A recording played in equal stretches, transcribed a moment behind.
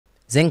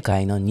前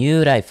回の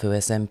New Life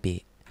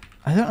SMP.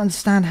 I don't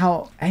understand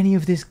how any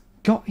of this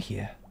got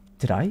here.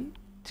 Did I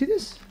do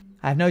this?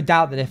 I have no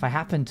doubt that if I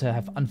happened to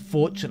have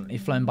unfortunately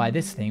flown by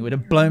this thing, it would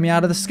have blown me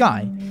out of the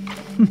sky.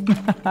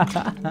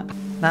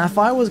 Now, if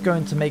I was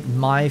going to make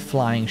my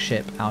flying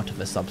ship out of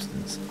a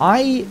substance,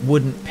 I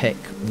wouldn't pick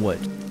wood.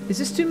 Is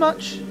this too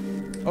much?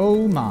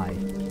 Oh my.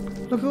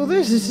 Look at all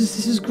this.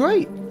 This is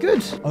great.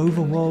 Good.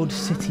 Overworld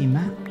city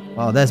map.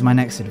 Well, there's my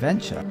next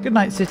adventure. Good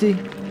night, city.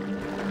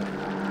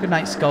 Good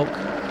night, Skulk.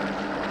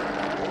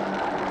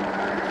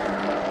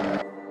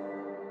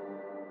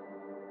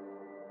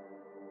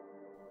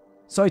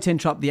 Sorry to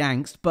interrupt the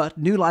angst, but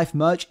New Life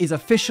merch is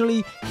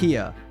officially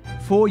here.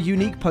 4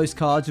 unique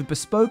postcards with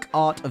bespoke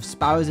art of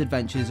Sparrow's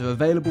adventures are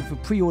available for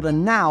pre-order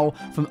now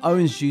from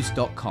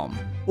owensjuice.com,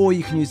 or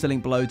you can use the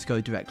link below to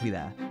go directly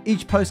there.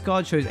 Each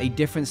postcard shows a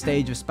different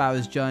stage of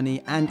Sparrow's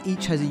journey, and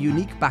each has a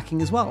unique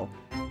backing as well.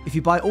 If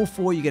you buy all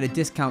 4, you get a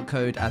discount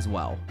code as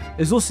well.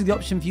 There's also the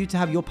option for you to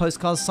have your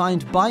postcards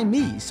signed by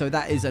me, so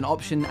that is an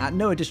option at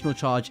no additional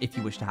charge if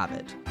you wish to have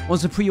it.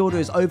 Once the pre-order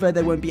is over,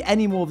 there won't be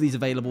any more of these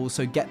available,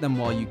 so get them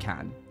while you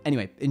can.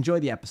 Anyway, enjoy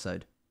the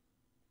episode.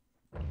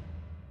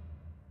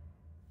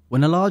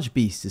 When a large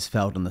beast is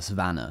felled on the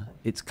savannah,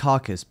 its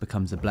carcass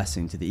becomes a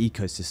blessing to the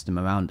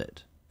ecosystem around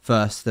it.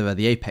 First, there are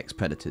the apex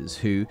predators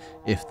who,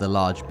 if the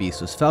large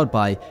beast was felled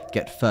by,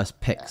 get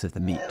first picks of the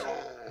meat.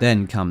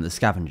 Then come the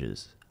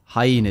scavengers.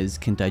 Hyenas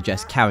can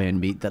digest carrion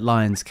meat that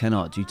lions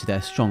cannot due to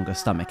their stronger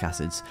stomach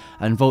acids,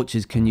 and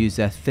vultures can use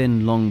their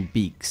thin, long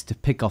beaks to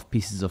pick off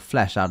pieces of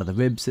flesh out of the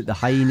ribs that the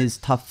hyena's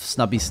tough,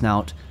 snubby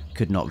snout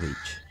could not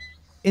reach.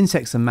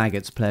 Insects and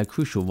maggots play a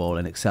crucial role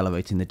in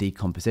accelerating the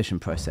decomposition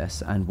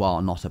process, and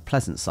while not a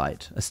pleasant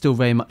sight, are still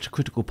very much a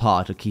critical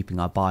part of keeping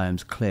our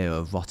biomes clear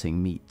of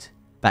rotting meat.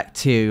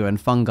 Bacteria and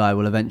fungi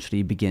will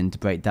eventually begin to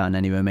break down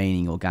any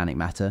remaining organic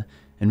matter,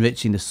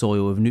 enriching the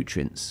soil with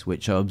nutrients,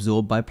 which are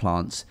absorbed by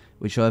plants,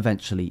 which are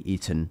eventually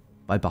eaten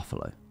by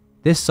buffalo.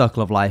 This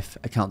circle of life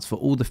accounts for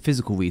all the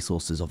physical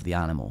resources of the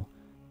animal.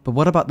 But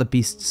what about the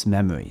beast's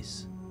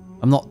memories?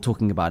 I'm not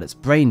talking about its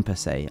brain per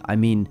se, I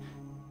mean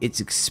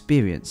its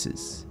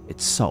experiences,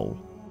 its soul.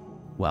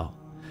 Well,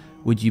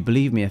 would you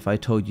believe me if I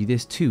told you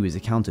this too is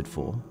accounted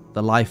for?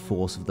 The life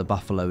force of the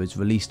buffalo is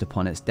released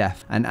upon its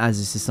death, and as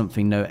this is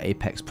something no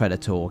apex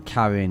predator or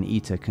carrion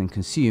eater can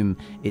consume,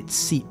 it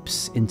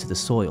seeps into the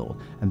soil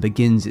and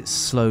begins its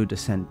slow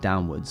descent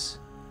downwards,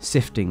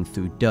 sifting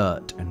through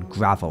dirt and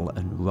gravel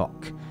and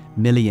rock,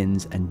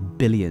 millions and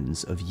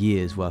billions of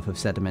years worth of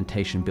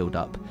sedimentation build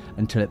up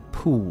until it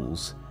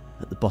pools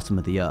at the bottom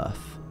of the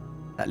earth.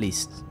 At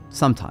least,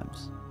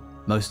 sometimes.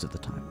 Most of the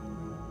time.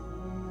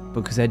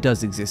 Because there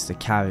does exist a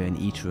carrion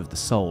eater of the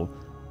soul,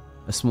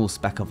 a small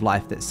speck of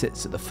life that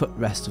sits at the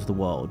footrest of the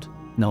world.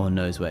 No one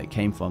knows where it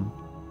came from.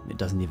 It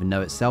doesn't even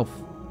know itself.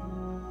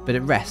 But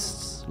it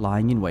rests,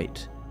 lying in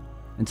wait,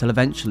 until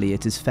eventually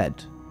it is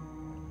fed.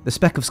 The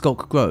speck of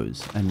skulk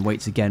grows and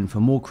waits again for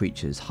more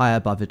creatures high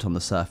above it on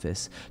the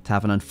surface to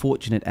have an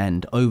unfortunate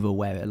end over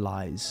where it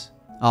lies.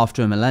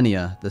 After a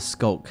millennia, the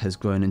skulk has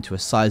grown into a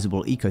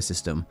sizable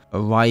ecosystem, a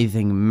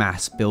writhing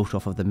mass built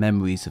off of the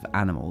memories of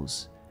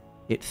animals.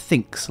 It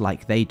thinks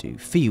like they do,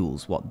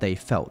 feels what they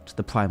felt,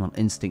 the primal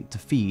instinct to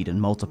feed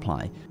and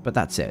multiply, but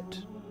that's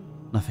it.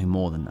 Nothing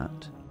more than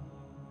that.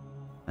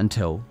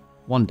 Until,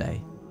 one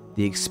day,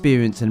 the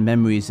experience and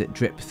memories that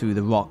drip through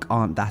the rock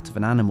aren't that of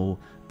an animal,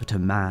 but a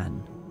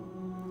man.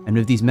 And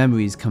with these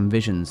memories come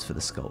visions for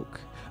the skulk.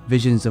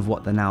 Visions of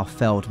what the now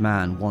felled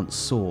man once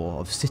saw,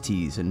 of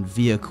cities and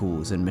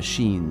vehicles and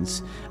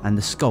machines, and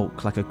the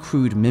skulk, like a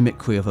crude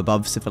mimicry of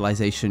above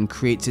civilization,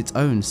 creates its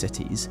own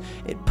cities.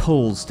 It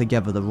pulls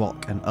together the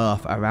rock and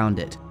earth around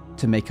it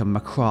to make a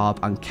macabre,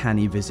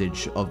 uncanny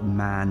visage of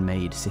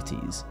man-made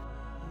cities.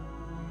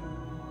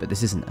 But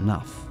this isn't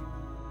enough.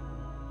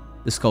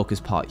 The skulk is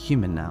part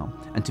human now,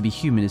 and to be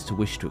human is to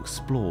wish to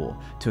explore,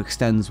 to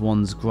extend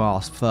one's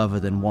grasp further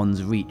than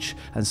one's reach,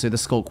 and so the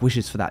skulk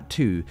wishes for that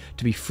too,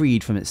 to be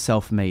freed from its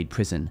self-made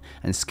prison,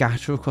 and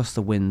scatter across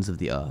the winds of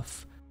the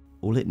earth.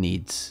 All it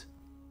needs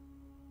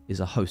is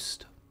a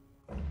host.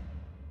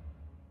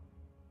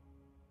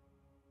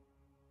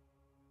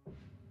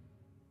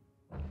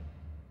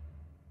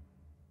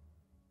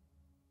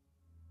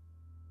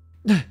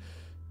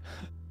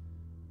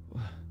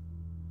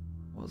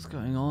 What's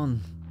going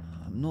on?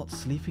 I'm not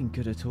sleeping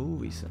good at all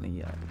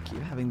recently. I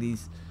keep having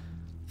these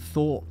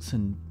thoughts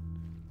and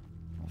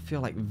I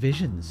feel like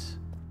visions.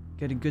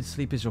 Getting good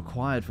sleep is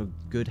required for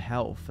good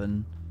health,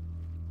 and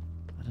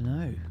I don't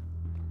know.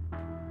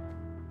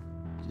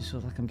 I just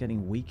feel like I'm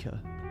getting weaker.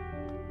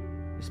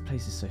 This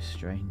place is so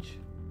strange.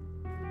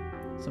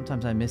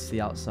 Sometimes I miss the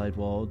outside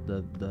world,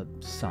 the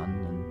sun,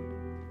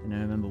 and I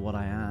remember what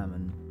I am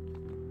and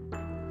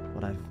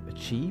what I've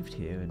achieved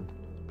here, and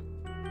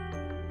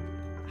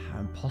how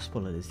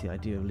impossible it is, the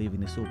idea of leaving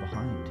this all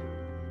behind.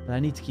 But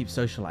I need to keep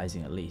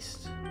socializing at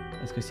least.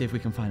 Let's go see if we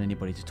can find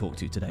anybody to talk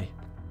to today.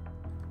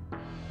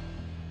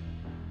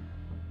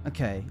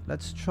 Okay,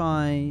 let's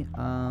try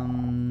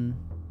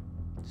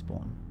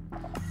spawn.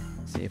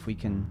 See if we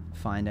can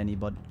find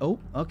anybody. Oh,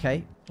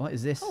 okay. What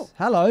is this? Oh.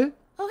 Hello.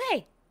 Oh,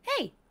 hey.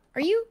 Hey,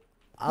 are you...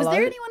 Hello? Was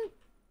there anyone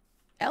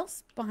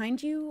else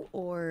behind you,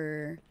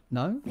 or...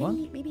 No? What?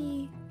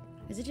 Maybe...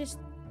 Is it just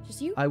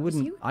you? I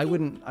wouldn't. Just you?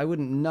 I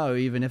wouldn't know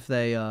even if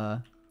they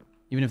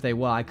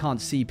were. I can't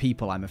see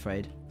people. I'm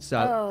afraid.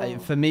 So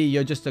for me,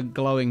 you're just a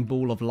glowing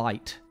ball of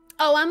light.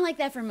 Oh, I'm like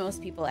that for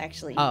most people,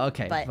 actually. Oh,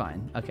 okay, but...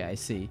 fine. Okay, I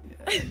see.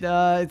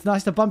 It's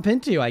nice to bump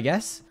into you, I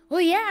guess. Well,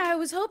 yeah, I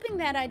was hoping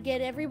that I'd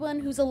get everyone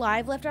who's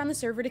alive left on the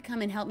server to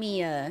come and help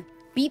me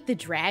beat the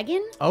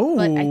dragon. Oh.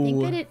 But I think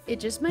that it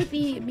just might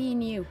be me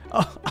and you.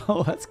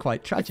 Oh, that's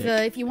quite tragic.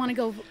 If you want to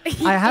go...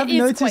 I have It is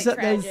noticed quite that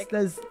tragic.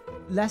 there's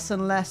less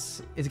and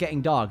less is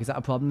getting dark. Is that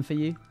a problem for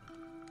you?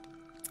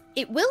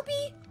 It will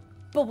be,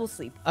 but we'll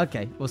sleep.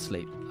 Okay, we'll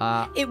sleep.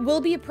 It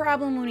will be a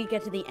problem when we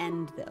get to the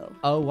end, though.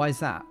 Oh, why is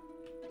that?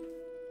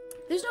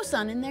 There's no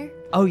sun in there.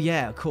 Oh,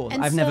 yeah, of course.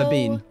 And I've never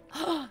been.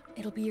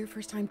 It'll be your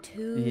first time,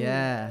 too.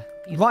 Yeah.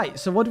 Beautiful. Right,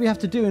 so what do we have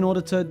to do in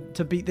order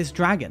to beat this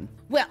dragon?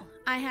 Well,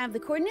 I have the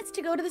coordinates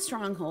to go to the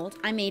stronghold.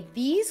 I made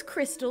these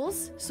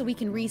crystals so we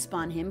can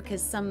respawn him,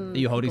 because some... Are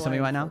you holding people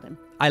something right already now?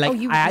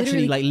 killed him. I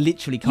actually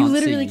literally can't see You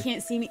literally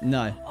can't see me.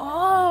 No.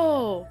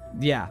 Oh.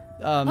 Yeah.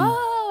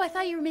 Oh, I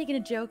thought you were making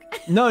a joke.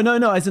 No.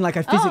 As in, like,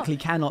 I physically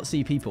cannot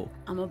see people.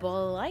 I'm a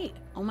ball of light.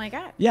 Oh my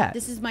god. Yeah.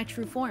 This is my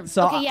true form.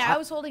 So okay, yeah, I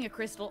was holding a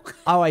crystal.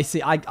 Oh, I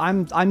see.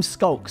 I'm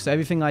Skulk, so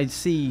everything I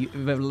see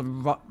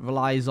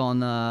relies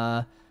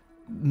on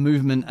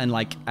movement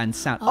and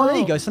sound. Oh, there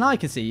you go. So now I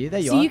can see you.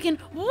 There you So are. you can...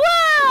 Whoa!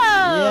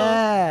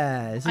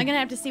 Yeah. I'm gonna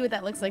have to see what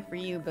that looks like for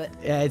you, but...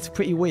 Yeah, it's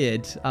pretty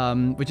weird.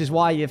 Which is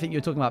why I think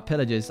you're talking about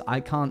pillagers.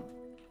 I can't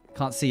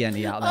see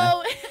any out there.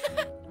 Oh,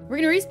 we're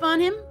gonna respawn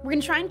him. We're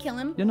gonna try and kill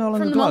him. You're no longer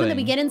From the moment that glowing.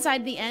 we get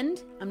inside the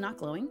end, I'm not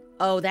glowing.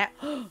 Oh, that.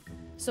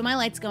 So my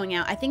light's going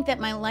out. I think that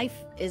my life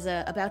is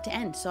about to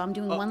end. So I'm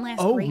doing one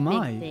last great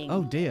big thing.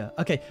 Oh dear.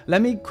 Okay,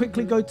 let me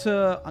quickly go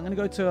to. I'm gonna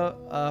go to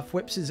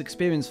Fwips's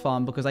experience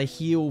farm because I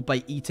heal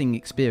by eating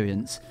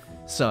experience.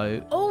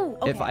 So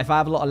okay. if I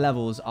have a lot of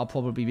levels, I'll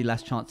probably be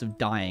less chance of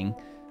dying.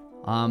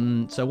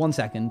 So 1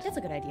 second. That's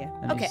a good idea.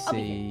 Let Okay, me I'll be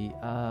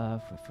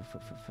here.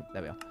 see.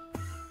 There we are.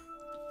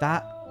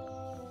 That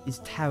is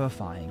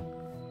terrifying.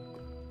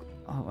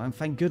 Oh, and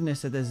thank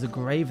goodness that there's a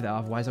grave there.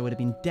 Otherwise, I would have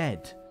been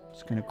dead.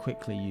 Just going to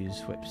quickly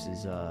use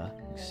Fwips's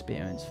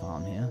experience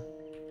farm here.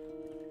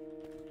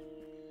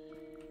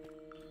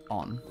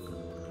 On.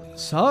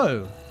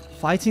 So,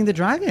 fighting the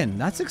dragon.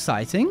 That's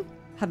exciting.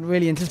 Hadn't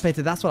really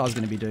anticipated that's what I was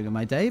going to be doing in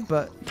my day,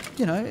 but,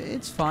 you know,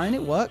 it's fine.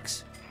 It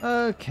works.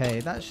 Okay,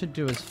 that should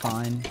do us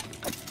fine.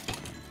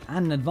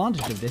 And an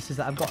advantage of this is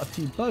that I've got a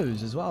few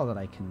bows as well that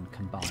I can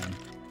combine.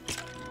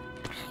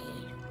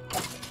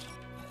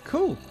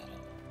 Cool.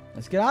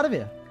 Let's get out of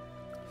here.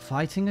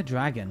 Fighting a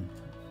dragon.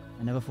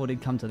 I never thought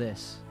it'd come to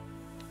this.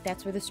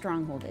 That's where the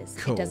stronghold is.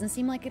 Cool. It doesn't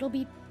seem like it'll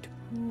be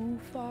too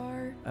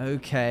far.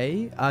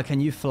 Okay. Can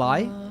you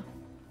fly?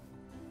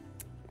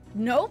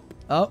 Nope.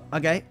 Oh,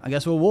 okay. I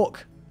guess we'll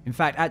walk. In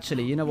fact,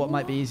 actually, you know what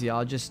might be easier?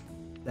 I'll just...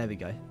 There we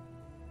go.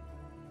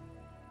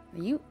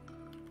 Are you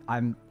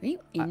in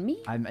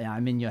me?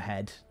 I'm in your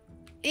head.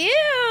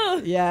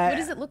 Ew! Yeah. What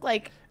does it look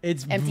like?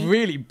 It's Empty?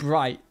 really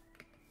bright.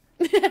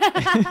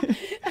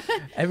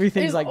 Everything's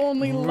There's like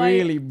only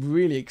really,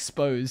 really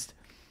exposed.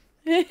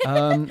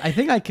 I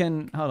think I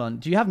can... Hold on.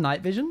 Do you have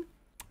night vision?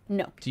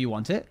 No. Do you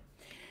want it?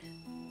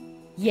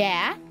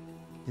 Yeah.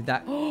 Did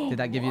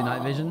that give you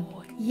night vision?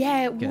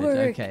 Yeah, it Good.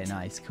 worked. Okay,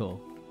 nice. Cool.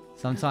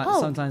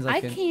 Sometimes I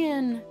can...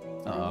 can...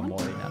 Oh, I'm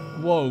worried now.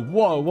 Whoa.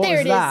 What There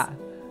was it that? is.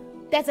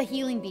 That's a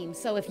healing beam,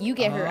 so if you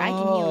get her, I can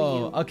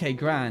heal you. Okay,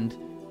 grand.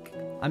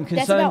 I'm That's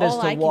concerned about as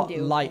all to I can what do.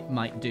 light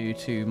might do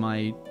to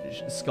my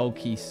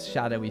skulky,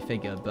 shadowy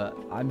figure, but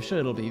I'm sure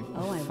it'll be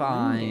Oh, I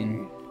fine.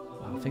 wonder.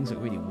 Wow, things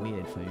look really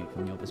weird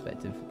from your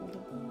perspective.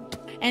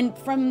 And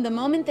from the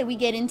moment that we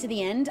get into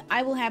the end,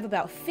 I will have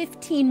about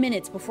 15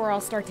 minutes before I'll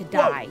start to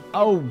die.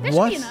 Oh, That should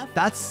what? be enough.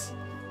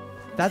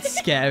 That's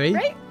scary.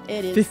 Right?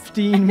 It is.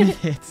 15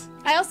 minutes.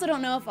 I also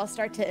don't know if I'll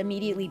start to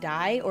immediately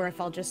die or if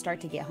I'll just start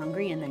to get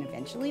hungry and then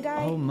eventually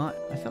die. Oh my!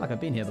 I feel like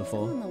I've been here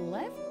before. On the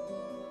left?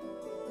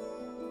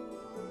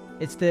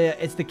 It's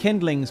the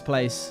kindling's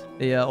place,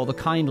 or the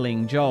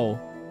kindling, Joel.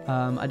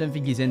 I don't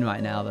think he's in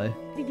right now though.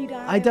 Did you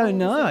die? I don't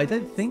know. I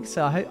don't think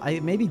so. I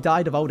maybe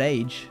died of old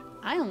age.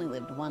 I only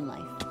lived one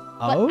life.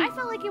 Oh? But I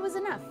felt like it was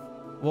enough.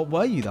 What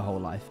were you the whole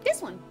life?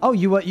 This one. Oh,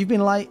 you've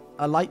been a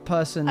light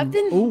person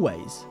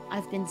always.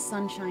 I've been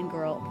Sunshine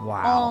Girl.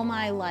 Wow. All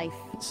my life.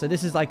 So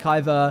this is like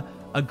either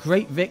a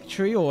great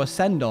victory or a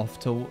send off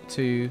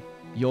to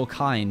your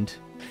kind.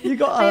 You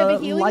got I have a a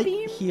healing light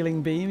beam?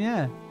 healing beam,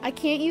 yeah. I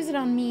can't use it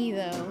on me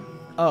though.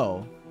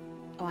 Oh.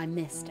 Oh, I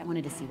missed. I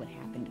wanted to see what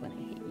happened when I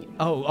hit you.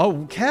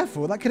 Oh,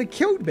 careful! That could have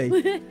killed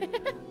me.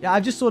 Yeah,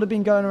 I've just sort of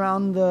been going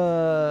around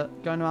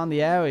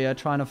the area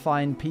trying to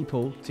find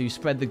people to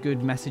spread the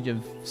good message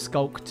of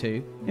Skulk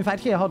to. In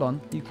fact, here, hold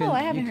on. You can. Oh,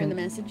 I haven't heard the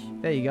message.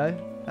 There you go.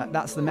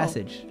 That's the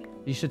message.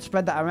 You should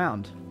spread that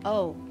around.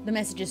 Oh, the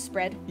message is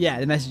spread? Yeah,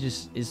 the message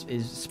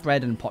is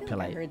spread and I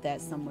populate. heard that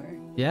somewhere.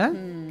 Yeah.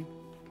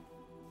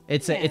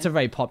 It's Yeah. a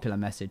very popular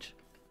message.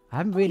 I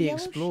haven't really yellow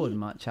explored sheep.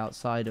 much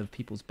outside of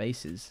people's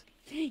bases.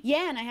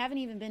 Yeah, and I haven't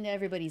even been to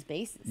everybody's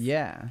bases.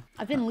 Yeah.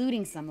 I've been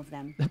looting some of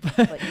them. But,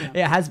 you know.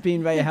 It has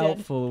been very You're dead.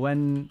 helpful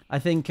when I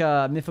think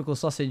Mythical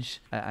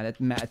Sausage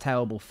met a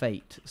terrible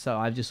fate. So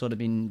I've just sort of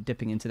been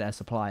dipping into their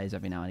supplies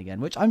every now and again,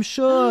 which I'm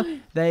sure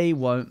they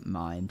won't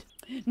mind.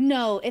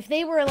 No, if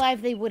they were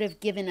alive, they would have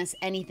given us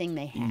anything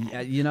they had. Yeah,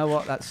 you know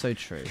what? That's so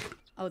true.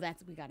 Oh, we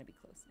gotta be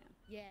close now.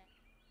 Yeah.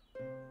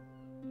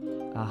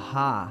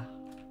 Aha.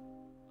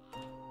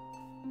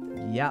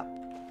 Yep.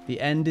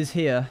 The end is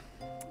here.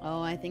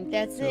 Oh, I think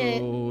that's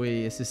it. Oh,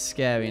 this is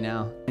scary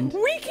now.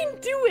 We can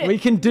do it! We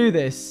can do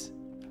this.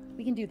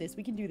 We can do this.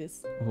 We can do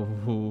this.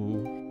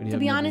 Ooh, To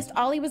be honest,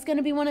 Ollie was going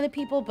to be one of the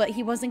people, but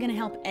he wasn't going to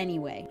help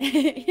anyway.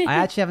 I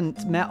actually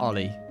haven't met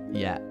Ollie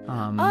yet.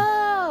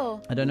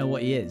 Oh! I don't know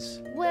what he is.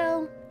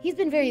 Well, he's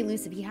been very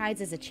elusive. He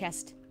hides as a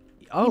chest.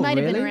 Oh, He might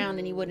have really? been around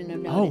and he wouldn't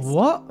have Oh, noticed.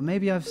 what?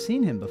 Maybe I've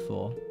seen him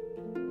before.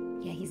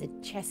 Yeah, he's a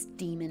chest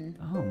demon.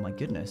 Oh my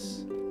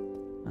goodness.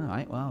 All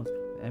right, well,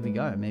 there we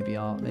go. Maybe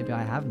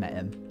I have met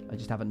him. I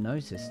just haven't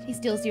noticed. He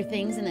steals your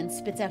things and then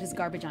spits out his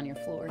garbage on your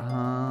floor.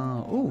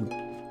 Ooh,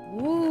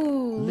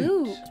 Ooh,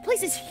 loot. This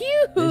place is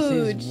huge!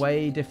 this is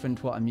way different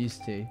to what I'm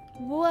used to.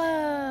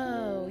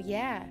 Whoa,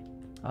 yeah.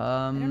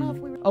 I don't know if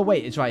we were- Oh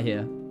wait, it's right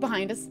here.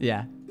 Behind us.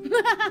 Yeah.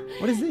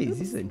 What is these?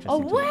 These are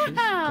interesting. Oh, torches.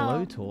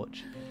 wow.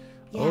 Glowtorch.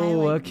 Yeah, I Oh,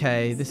 like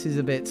okay. these. This is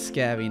a bit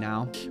scary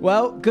now.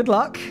 Well, good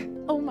luck.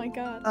 Oh my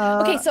god.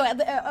 Okay, so at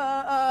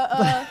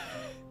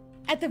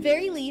the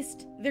very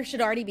least, there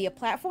should already be a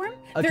platform.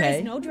 There Okay.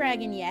 is no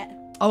dragon yet.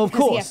 Oh, of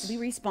because he course. has to be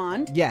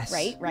respawned. Yes.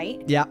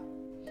 Right. Yeah.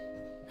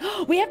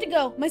 We have to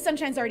go. My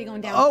sunshine's already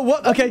going down. Oh,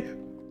 what? Okay.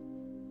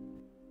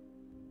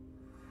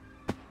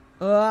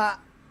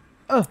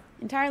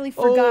 Entirely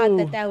forgot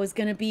Oh. that was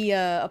gonna be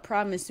a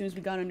problem as soon as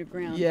we got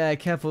underground. Yeah,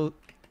 careful.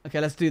 Okay,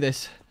 let's do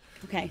this.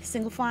 Okay,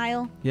 single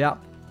file. Yeah.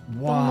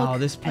 Wow, look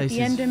this at place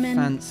the is Enderman.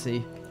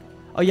 fancy.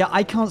 Oh yeah,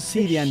 I can't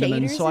see the There's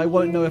Enderman, shaders so I in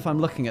won't here? know if I'm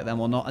looking at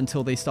them or not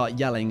until they start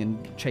yelling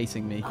and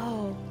chasing me.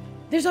 Oh,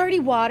 there's already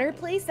water,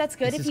 place. That's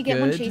good. This If is you get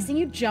one good. chasing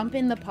you, jump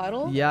in the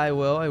puddle. Yeah, I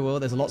will.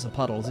 There's lots of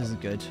puddles. This is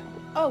good.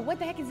 Oh, what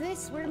the heck is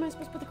this? Where am I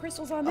supposed to put the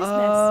crystals on this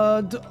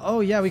Oh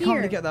yeah, we can't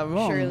really Here, get that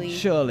wrong. Shirley.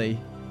 Surely.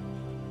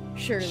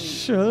 mess? Surely.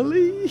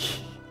 Surely?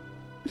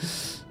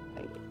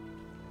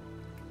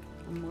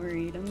 I'm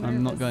worried. I'm nervous.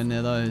 I'm not going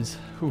near those.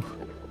 Whew.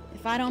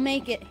 If I don't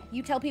make it,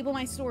 you tell people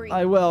my story.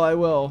 I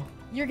will.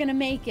 You're gonna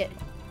make it.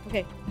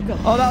 Okay, go.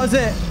 Oh, that was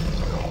it.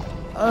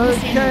 I'm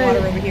standing in water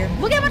Okay. over here.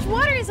 Look how much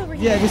water is over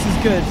here. Yeah, this is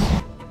good.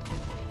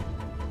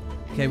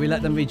 Okay, we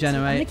let them I'm gonna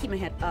regenerate. keep my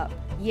head up.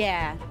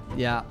 Yeah,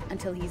 Yeah.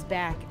 until he's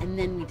back, and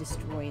then we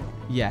destroy them.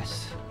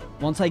 Yes.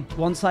 Once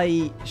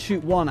I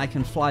shoot one, I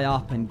can fly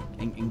up and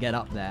get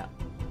up there.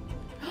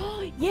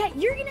 Yeah,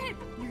 you're gonna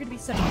be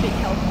such a big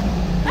help.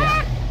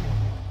 Ah!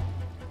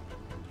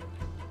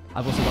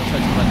 I've also got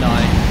totem if I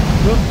die.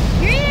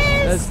 Here he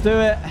Let's is. do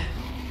it.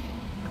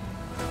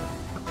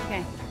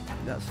 Okay.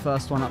 That's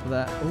first one up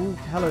there. Oh,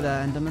 hello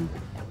there, Enderman.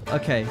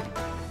 Okay,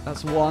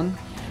 that's one.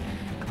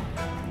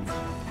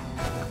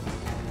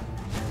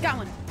 Got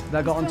one.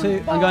 That got on Let's two.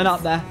 go, I'm going boss.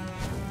 up there.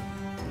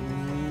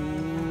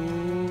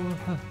 Ooh.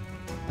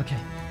 Okay.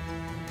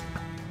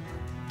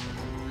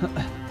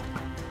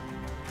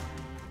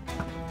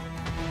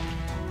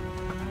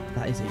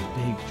 That is a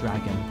big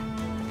dragon.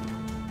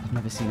 I've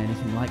never seen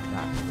anything like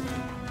that.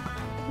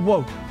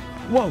 Whoa!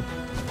 Whoa!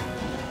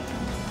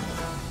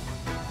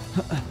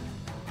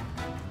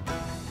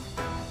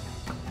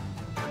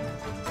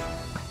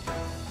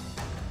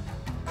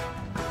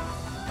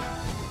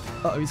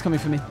 Uh-oh, he's coming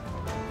for me.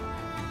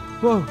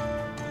 Whoa!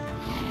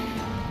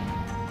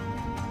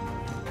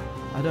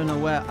 I don't know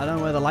where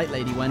the light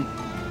lady went.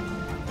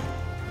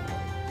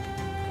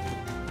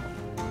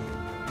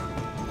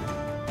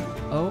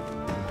 Oh,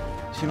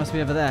 she must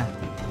be over there.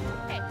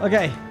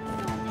 Okay.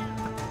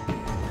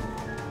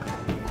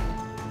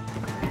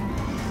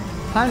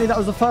 Apparently that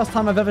was the first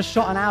time I've ever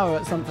shot an arrow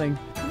at something.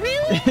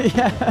 Really?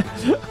 Yeah.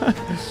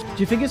 Do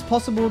you think it's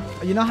possible,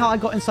 you know how I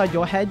got inside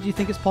your head? Do you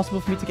think it's possible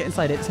for me to get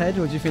inside its head?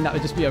 Or do you think that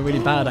would just be a really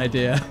bad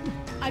idea?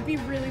 I'd be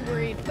really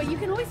worried, but you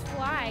can always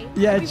fly.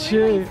 Yeah, I'd be worried about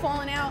true. you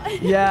falling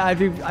out. Yeah,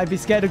 I'd be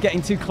scared of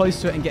getting too close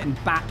to it and getting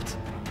backed.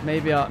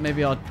 Maybe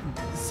I'll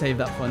save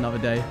that for another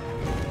day.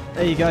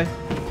 There you go.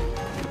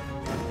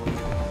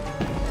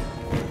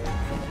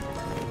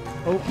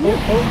 Oh.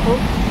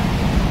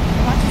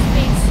 Watch his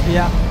face.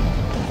 Yeah.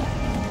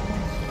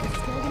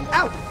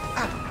 Ow!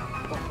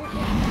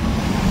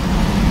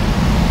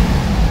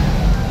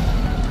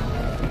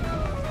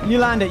 You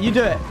land it. You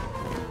do it.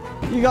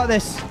 You got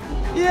this.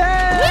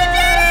 Yeah!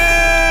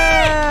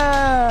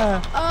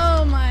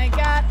 Oh my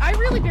god. I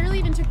really barely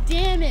even took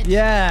damage.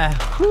 Yeah.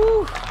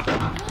 Whew.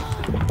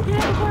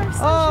 Yeah,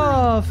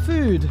 Oh,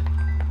 food.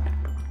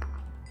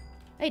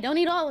 Hey, don't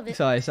eat all of it.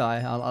 Sorry.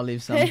 I'll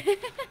leave some.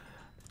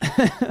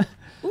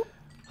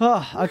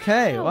 Oh,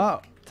 okay.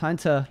 Wow. Time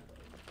to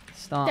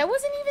start. That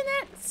wasn't even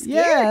that scary.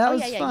 Yeah, that oh,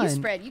 was yeah, fine. you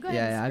spread. You go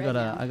ahead and Yeah, spread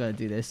now. I gotta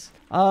do this.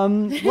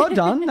 Well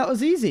done. That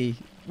was easy.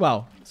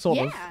 Well, sort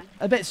of. Yeah.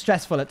 A bit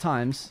stressful at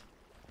times.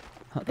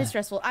 A bit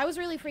stressful. I was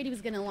really afraid he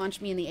was going to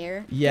launch me in the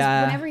air. 'Cause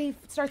Yeah. whenever he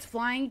starts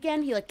flying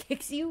again, he like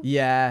kicks you.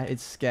 Yeah,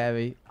 it's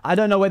scary. I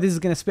don't know where this is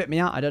going to spit me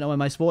out. I don't know where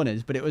my spawn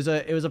is, but it was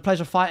a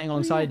pleasure fighting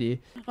alongside you.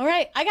 All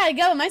right, I got to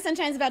go. My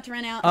sunshine's about to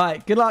run out. All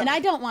right, good luck. And I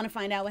don't want to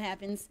find out what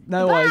happens.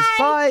 No Bye. worries.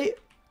 Bye.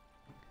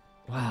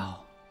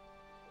 Wow.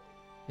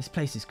 This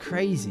place is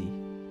crazy.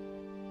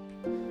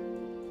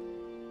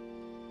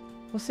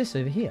 What's this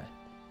over here?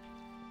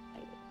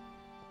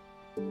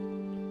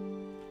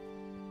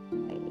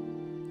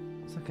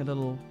 It's like a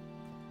little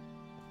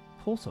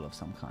portal of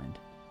some kind.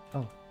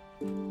 Oh,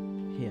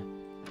 here.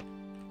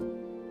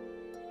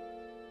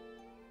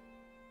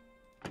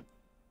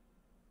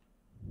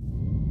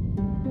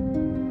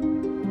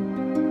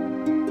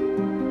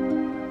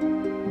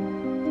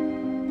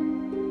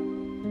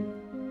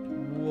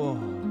 Whoa.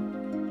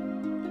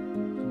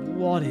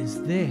 What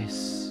is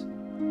this?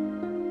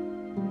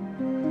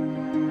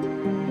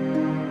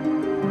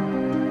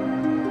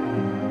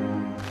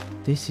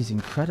 This is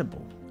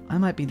incredible. I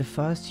might be the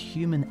first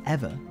human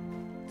ever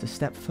to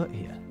step foot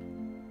here.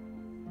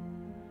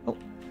 Oh,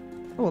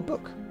 a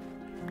book.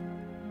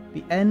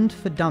 The End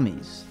for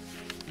Dummies.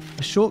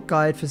 A short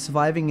guide for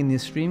surviving in the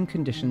extreme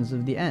conditions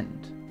of the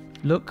end.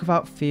 Look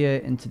without fear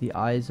into the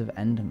eyes of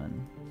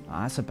Enderman.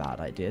 Oh, that's a bad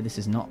idea. This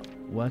is not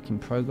work in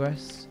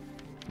progress.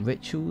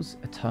 Rituals,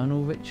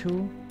 eternal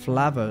ritual,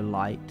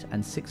 flavolight,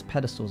 and 6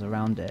 pedestals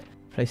around it.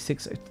 Place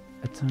 6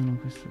 eternal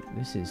crystals.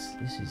 This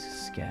is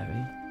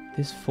scary.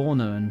 This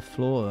fauna and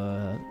flora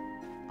are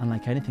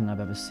unlike anything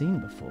I've ever seen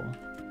before.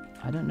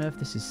 I don't know if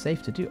this is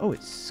safe to do. Oh,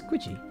 it's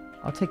squidgy.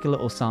 I'll take a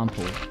little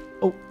sample.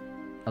 Oh,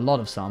 a lot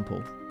of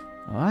sample.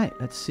 All right,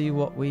 let's see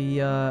what we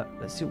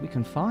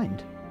can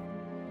find.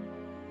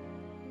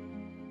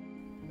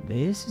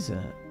 This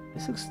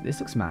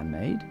looks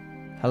man-made.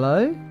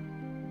 Hello?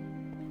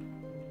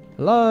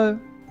 Hello?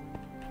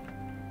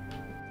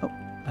 Oh,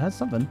 I heard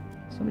something.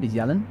 Somebody's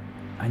yelling.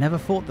 I never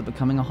thought that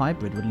becoming a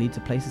hybrid would lead to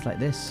places like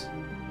this.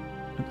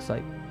 Looks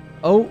like...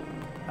 Oh,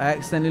 I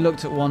accidentally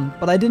looked at one,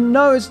 but I didn't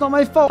know. It's not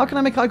my fault. How can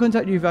I make eye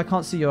contact with you if I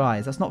can't see your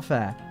eyes? That's not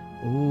fair.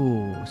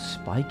 Ooh,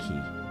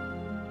 spiky.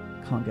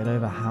 Can't get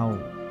over how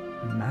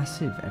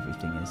massive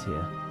everything is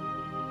here.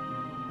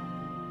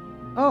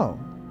 Oh.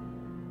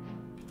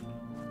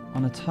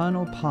 On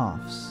eternal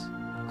paths.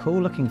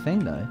 Cool looking thing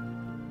though.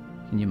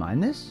 Can you mine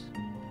this?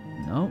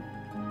 No.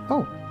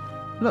 Oh,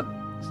 look,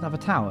 it's another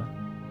tower.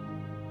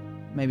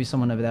 Maybe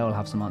someone over there will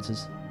have some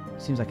answers.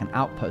 Seems like an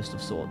outpost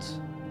of sorts.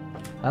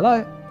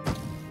 Hello?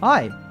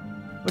 Hi.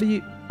 What are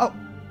you... Oh,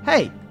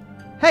 hey.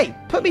 Hey,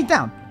 put me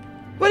down.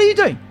 What are you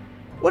doing?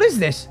 What is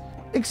this?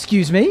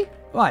 Excuse me?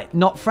 Right,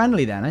 not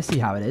friendly then. I see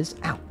how it is.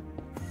 Ow.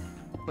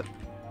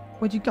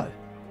 Where'd you go?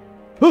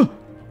 I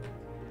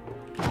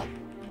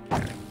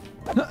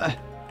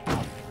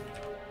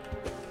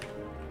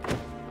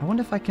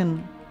wonder if I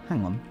can...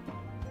 Hang on.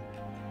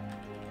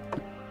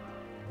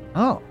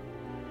 Oh.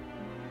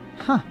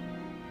 Huh.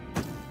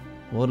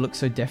 What looks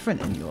so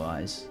different in your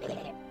eyes?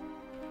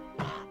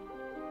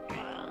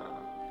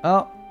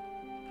 Oh.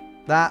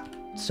 That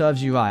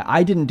serves you right.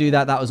 I didn't do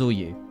that. That was all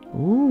you.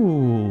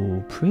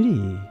 Ooh,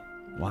 pretty.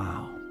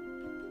 Wow.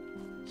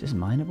 Is this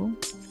mineable?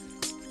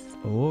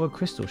 Aurora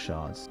crystal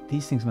shards.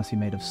 These things must be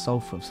made of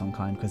sulfur of some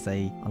kind because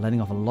they are letting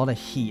off a lot of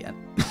heat and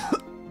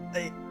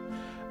they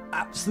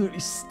absolutely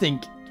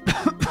stink.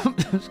 I'm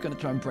just going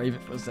to try and brave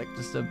it for a sec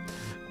just to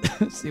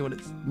see what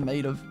it's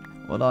made of.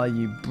 What are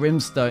you?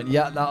 Brimstone.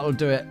 Yeah, that'll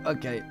do it.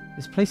 Okay.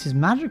 This place is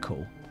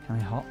magical. Can I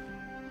hop?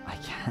 I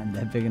can.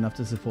 They're big enough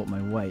to support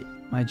my weight.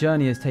 My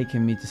journey has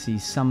taken me to see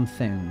some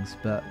things,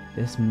 but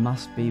this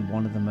must be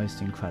one of the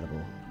most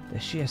incredible. The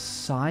sheer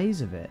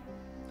size of it.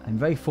 I'm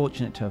very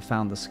fortunate to have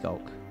found the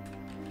skulk.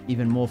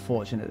 Even more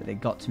fortunate that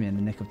it got to me in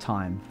the nick of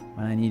time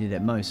when I needed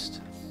it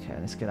most. Okay,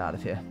 let's get out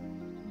of here.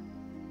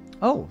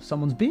 Oh,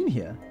 someone's been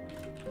here.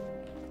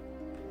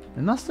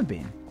 It must have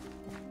been.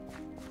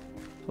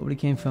 Probably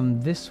came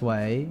from this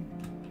way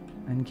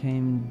and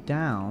came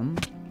down.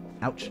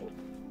 Ouch.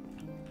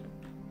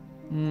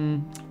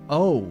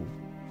 Oh.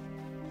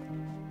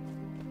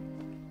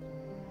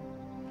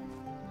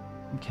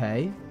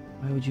 Okay.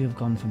 Where would you have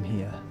gone from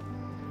here?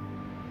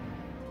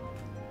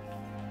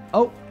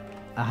 Oh.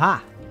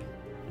 Aha.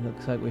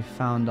 Looks like we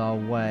found our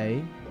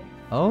way.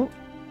 Oh.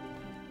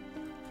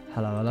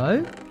 Hello,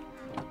 hello.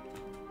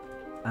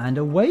 And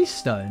a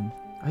waystone.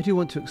 I do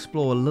want to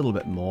explore a little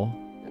bit more.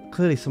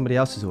 Clearly somebody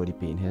else has already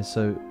been here,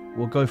 so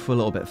we'll go for a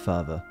little bit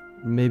further.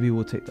 Maybe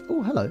we'll take the...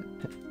 Oh, hello.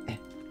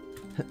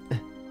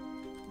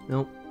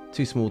 Nope.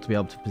 Too small to be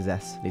able to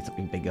possess. Need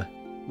something bigger.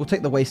 We'll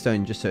take the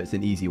waystone just so it's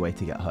an easy way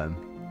to get home.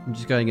 I'm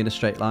just going in a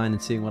straight line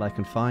and seeing what I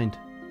can find.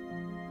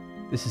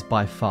 This is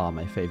by far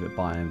my favourite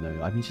biome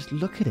though. I mean, just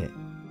look at it.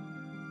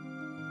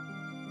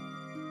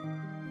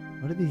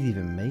 What are these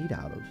even made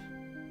out of?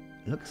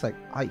 It looks like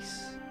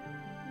ice.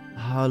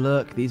 Oh,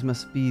 look. These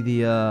must be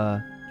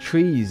the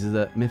trees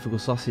that Mythical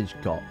Sausage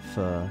got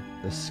for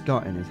the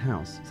Scott in his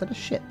house. Is that a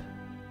ship?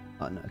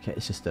 Oh, no. Okay,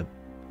 it's just a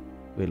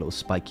weird little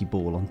spiky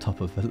ball on top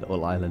of a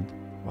little island.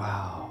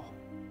 Wow.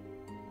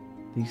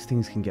 These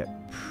things can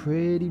get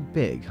pretty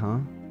big, huh?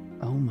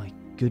 Oh my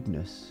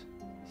goodness.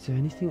 Is there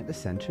anything at the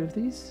center of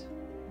these?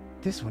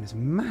 This one is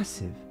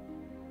massive.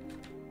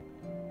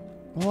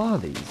 What are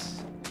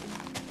these?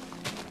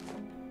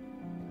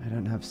 I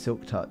don't have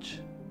silk touch.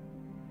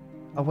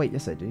 Oh wait,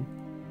 yes I do.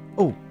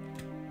 Oh!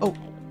 Oh!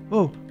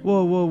 Whoa!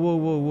 Whoa, whoa, whoa,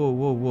 whoa, whoa,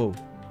 whoa, whoa.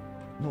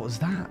 What was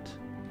that?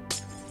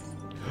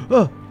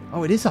 Oh!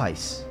 Oh, it is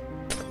ice.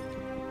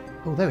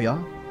 Oh, there we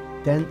are.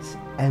 Dense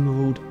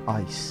emerald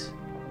ice.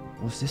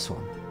 What's this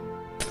one?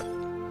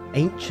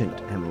 Ancient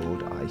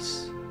emerald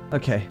ice.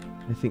 Okay,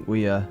 I think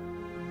we go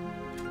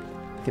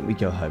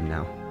home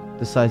now.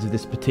 The size of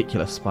this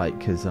particular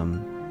spike has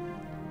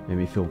made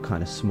me feel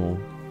kind of small.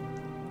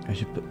 I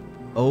should put.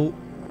 Oh,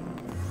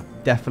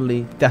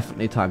 definitely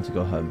time to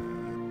go home.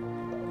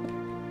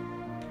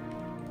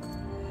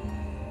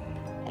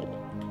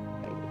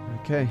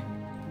 Okay.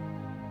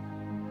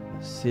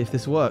 Let's see if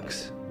this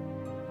works.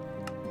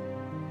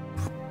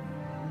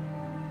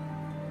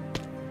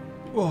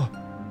 Whoa.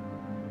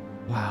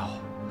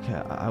 Wow. Okay,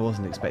 I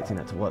wasn't expecting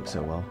that to work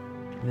so well.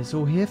 And it's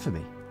all here for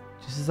me,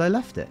 just as I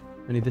left it.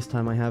 Only this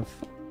time I have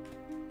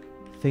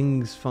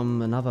things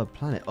from another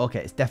planet. Okay,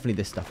 it's definitely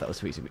this stuff that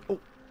was freezing me. Oh.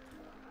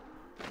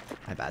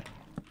 My bad.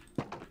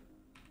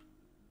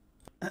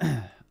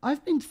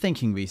 I've been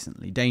thinking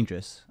recently,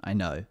 dangerous, I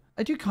know.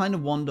 I do kind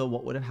of wonder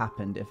what would have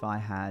happened if I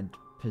had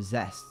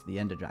possessed the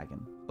Ender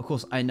Dragon. Of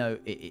course, I know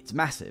it's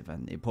massive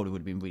and it probably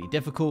would have been really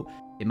difficult.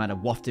 It might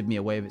have wafted me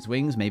away with its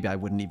wings. Maybe I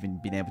wouldn't even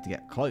been able to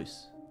get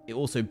close. It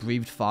also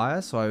breathed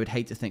fire, so I would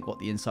hate to think what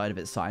the inside of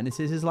its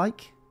sinuses is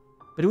like.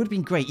 But it would have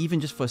been great, even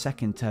just for a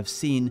second, to have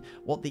seen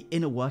what the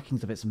inner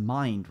workings of its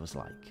mind was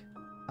like.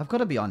 I've got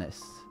to be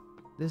honest,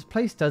 this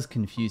place does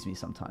confuse me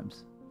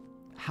sometimes.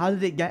 How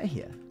did it get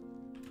here?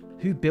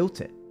 Who built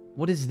it?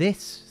 What is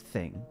this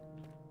thing?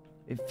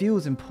 It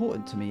feels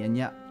important to me, and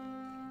yet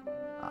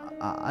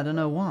I don't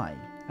know why.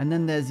 And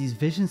then there's these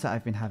visions that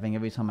I've been having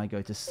every time I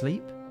go to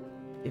sleep.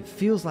 It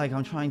feels like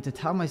I'm trying to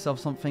tell myself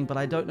something, but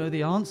I don't know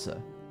the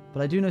answer.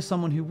 But I do know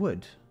someone who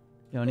would.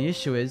 The only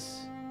issue is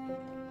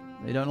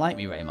they don't like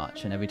me very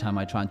much, and every time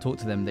I try and talk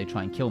to them, they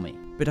try and kill me.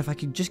 But if I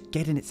could just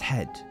get in its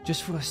head,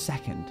 just for a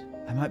second,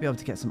 I might be able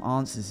to get some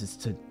answers as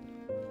to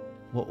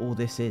what all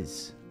this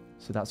is.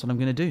 So that's what I'm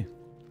going to do.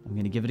 I'm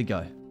going to give it a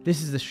go.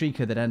 This is the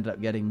shrieker that ended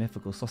up getting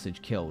Mythical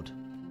Sausage killed.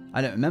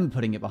 I don't remember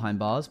putting it behind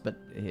bars, but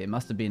it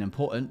must have been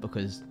important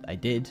because I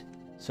did.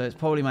 So it's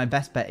probably my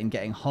best bet in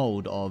getting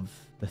hold of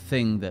the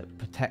thing that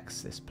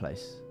protects this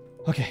place.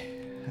 Okay,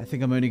 I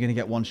think I'm only going to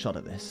get one shot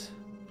at this.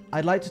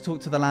 I'd like to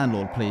talk to the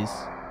landlord, please.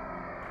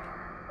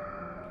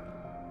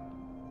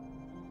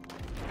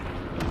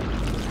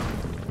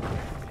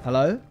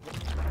 Hello?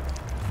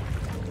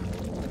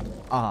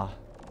 Ah.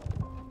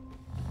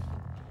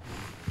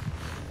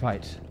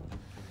 Right.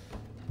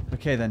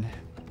 Okay then.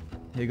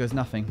 Here goes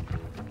nothing.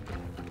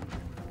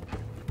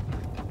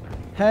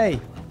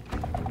 Hey!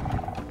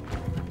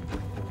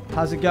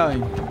 How's it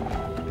going?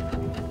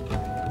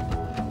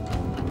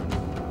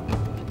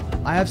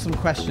 I have some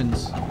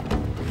questions.